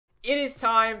It is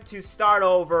time to start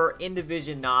over in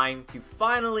Division 9 to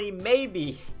finally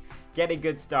maybe get a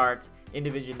good start in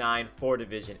Division 9 for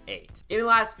Division 8. In the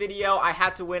last video, I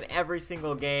had to win every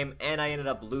single game and I ended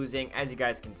up losing. As you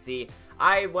guys can see,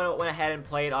 I went ahead and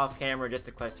played off camera just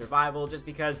to clutch survival just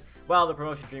because, well, the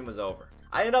promotion dream was over.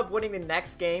 I ended up winning the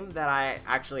next game that I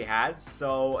actually had,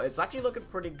 so it's actually looking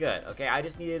pretty good, okay? I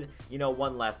just needed,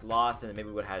 one less loss and then maybe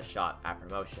we would have had a shot at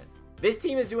promotion. This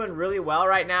team is doing really well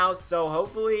right now, so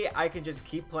hopefully I can just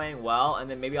keep playing well, and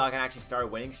then maybe I can actually start a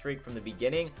winning streak from the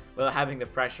beginning without having the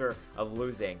pressure of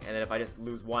losing. And then if I just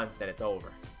lose once, then it's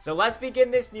over. So let's begin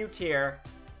this new tier,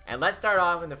 and let's start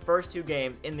off in the first 2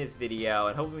 games in this video,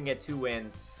 and hopefully we can get 2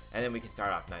 wins, and then we can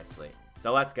start off nicely.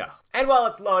 So let's go. And while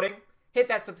it's loading, hit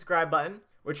that subscribe button.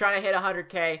 We're trying to hit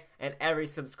 100K, and every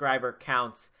subscriber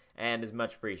counts and is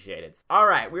much appreciated.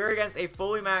 Alright, we're against a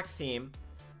fully maxed team.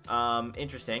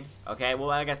 Interesting. Okay, well,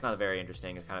 I guess not very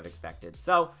interesting. It's kind of expected.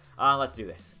 So, let's do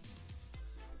this.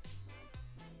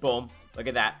 Boom. Look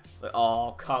at that.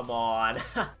 Oh, come on.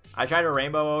 I tried to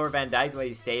rainbow over Van Dijk, but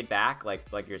he stayed back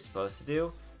like you're supposed to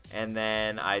do. And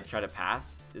then I tried to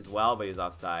pass as well, but he was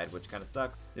offside, which kind of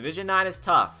sucked. Division 9 is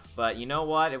tough, but you know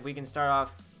what? If we can start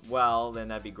off well, then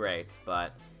that'd be great.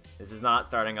 But this is not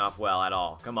starting off well at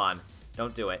all. Come on.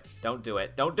 Don't do it. Don't do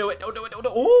it. Don't do it. Don't do it. Don't do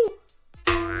it. Ooh!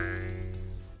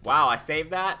 Wow, I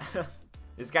saved that?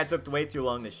 This guy took way too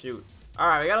long to shoot.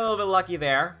 Alright, we got a little bit lucky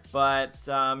there, but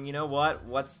you know what?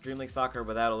 What's Dream League Soccer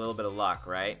without a little bit of luck,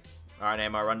 right? Alright,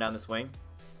 Neymar, run down the swing.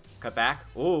 Cut back.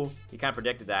 Ooh, he kind of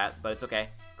predicted that, but it's okay.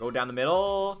 Go down the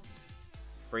middle.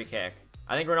 Free kick.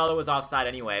 I think Ronaldo was offside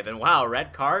anyway, then wow,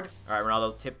 red card. Alright,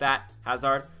 Ronaldo, tip that.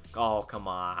 Hazard. Oh, come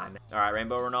on. Alright,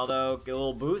 Rainbow Ronaldo, get a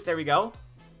little boost. There we go.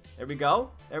 There we go.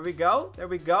 There we go. There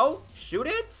we go. Shoot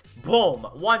it. Boom.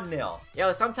 1-0.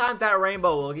 Yo, sometimes that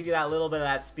rainbow will give you that little bit of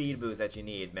that speed boost that you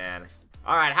need, man.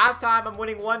 All right, halftime. I'm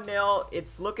winning 1-0.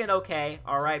 It's looking okay.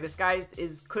 All right, this guy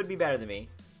could be better than me.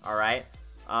 All right.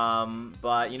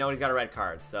 But you know what? He's got a red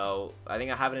card, so I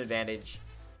think I have an advantage.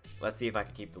 Let's see if I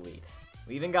can keep the lead.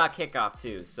 We even got kickoff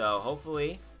too, so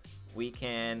hopefully we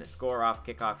can score off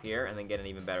kickoff here and then get an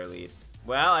even better lead.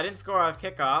 Well, I didn't score off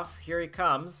kickoff. Here he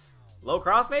comes. Low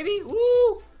cross, maybe?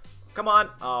 Woo! Come on.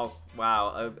 Oh,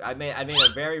 wow. I made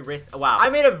a very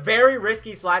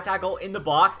risky slide tackle in the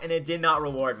box, and it did not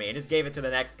reward me. It just gave it to the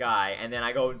next guy, and then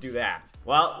I go and do that.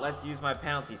 Well, let's use my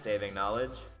penalty saving knowledge.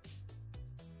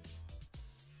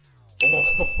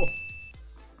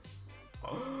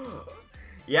 Oh.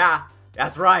 Yeah,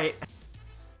 that's right.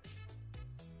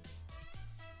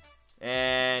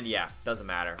 And yeah, doesn't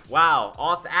matter. Wow.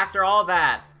 After all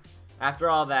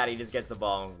that, he just gets the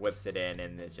ball and whips it in,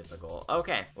 and it's just a goal.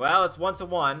 Okay, well, it's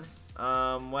 1-1.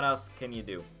 What else can you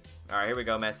do? All right, here we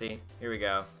go, Messi. Here we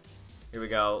go. Here we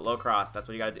go. Low cross. That's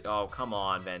what you got to do. Oh, come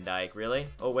on, Van Dijk. Really?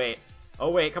 Oh, wait. Oh,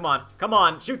 wait. Come on. Come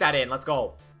on. Shoot that in. Let's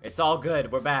go. It's all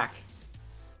good. We're back.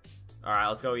 All right,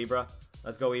 let's go, Ibra.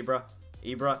 Let's go, Ibra.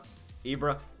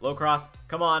 Ibra. Low cross.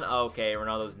 Come on. Okay,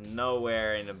 Ronaldo's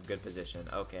nowhere in a good position.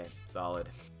 Okay, solid.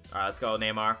 All right, let's go,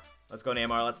 Neymar. Let's go,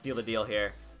 Neymar. Let's seal the deal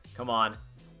here. Come on.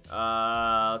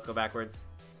 Let's go backwards.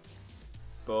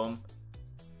 Boom.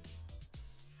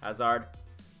 Hazard.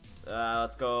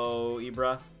 Let's go,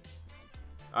 Ibra.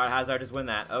 Alright, Hazard, just win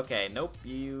that. Okay, nope,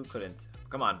 you couldn't.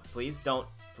 Come on, please, don't.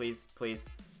 Please.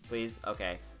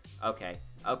 Okay. Okay,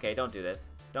 don't do this.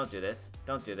 Don't do this.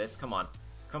 Come on.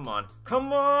 Come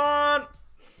on!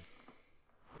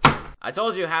 I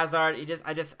told you, Hazard,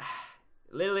 I just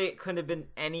literally it couldn't have been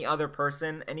any other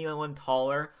person, anyone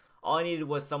taller. All I needed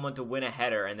was someone to win a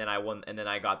header, and then I won, and then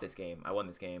I got this game. I won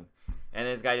this game. And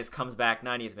this guy just comes back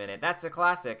 90th minute. That's a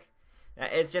classic.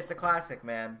 It's just a classic,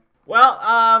 man.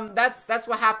 Well, that's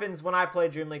what happens when I play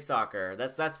Dream League Soccer.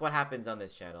 That's what happens on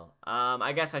this channel.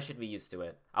 I guess I should be used to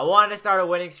it. I wanted to start a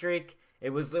winning streak.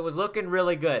 It was looking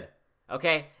really good.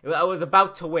 Okay? I was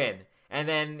about to win. And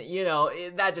then,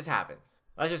 that just happens.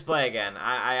 Let's just play again.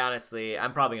 I honestly,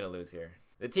 I'm probably going to lose here.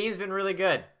 The team's been really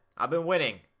good. I've been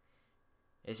winning.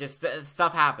 It's just,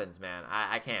 stuff happens, man.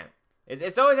 I can't.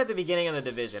 It's always at the beginning of the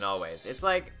division, always. It's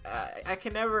like, I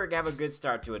can never have a good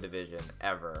start to a division,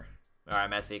 ever. Alright,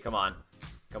 Messi, come on.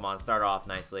 Come on, start off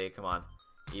nicely. Come on.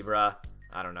 Ibra,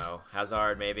 I don't know.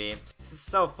 Hazard, maybe. This is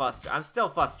so frustrating. I'm still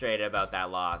frustrated about that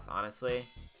loss, honestly.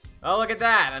 Oh, look at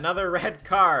that! Another red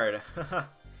card.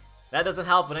 That doesn't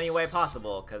help in any way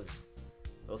possible, because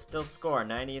they'll still score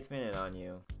 90th minute on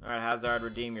you. Alright, Hazard,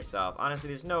 redeem yourself. Honestly,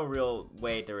 there's no real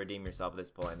way to redeem yourself at this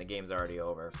point. The game's already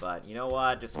over. But you know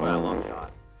what? Just squat a long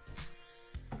shot.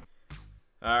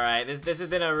 Alright, this has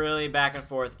been a really back and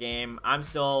forth game. I'm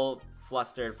still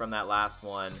flustered from that last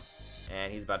one.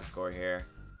 And he's about to score here.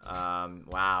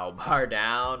 Wow, bar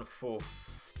down.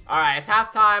 Alright, it's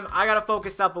halftime. I gotta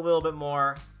focus up a little bit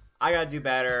more. I gotta do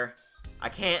better. I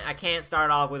can't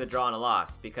start off with a draw and a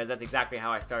loss, because that's exactly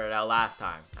how I started out last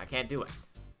time. I can't do it.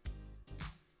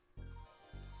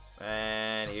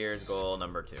 And here's goal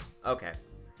number 2. Okay.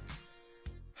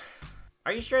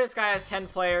 Are you sure this guy has 10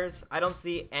 players? I don't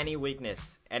see any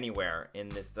weakness anywhere in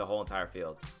the whole entire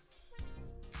field.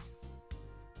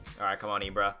 Alright, come on,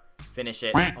 Ibra. Finish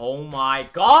it. Oh my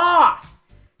god!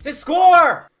 Just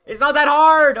score! It's not that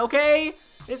hard, okay?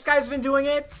 This guy's been doing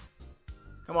it.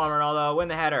 Come on, Ronaldo. Win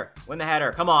the header. Win the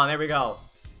header. Come on, there we go.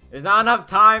 There's not enough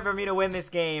time for me to win this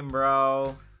game,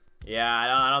 bro. Yeah,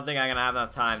 I don't think I'm gonna have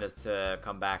enough time to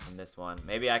come back from this one.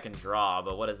 Maybe I can draw,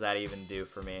 but what does that even do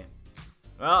for me?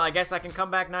 Well, I guess I can come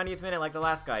back 90th minute like the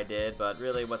last guy did, but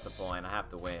really, what's the point? I have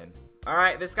to win.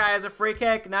 Alright, this guy has a free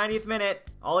kick, 90th minute.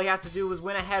 All he has to do is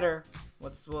win a header.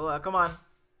 Come on.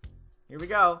 Here we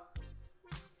go.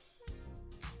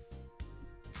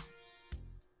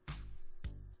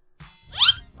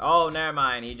 Oh, never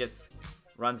mind. He just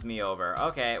runs me over.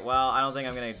 Okay, well, I don't think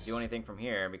I'm going to do anything from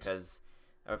here because,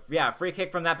 yeah, free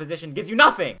kick from that position gives you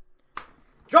nothing.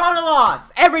 Draw and a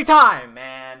loss every time,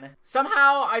 man.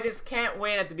 Somehow I just can't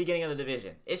win at the beginning of the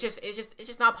division. It's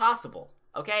just not possible.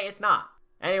 Okay, it's not.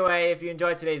 Anyway, if you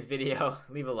enjoyed today's video,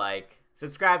 leave a like.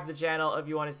 Subscribe to the channel if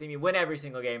you want to see me win every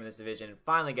single game in this division and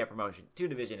finally get promotion to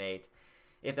Division 8,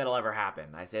 if that'll ever happen.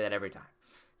 I say that every time.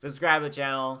 Subscribe to the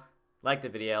channel, like the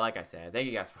video, like I said. Thank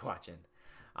you guys for watching.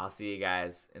 I'll see you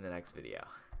guys in the next video.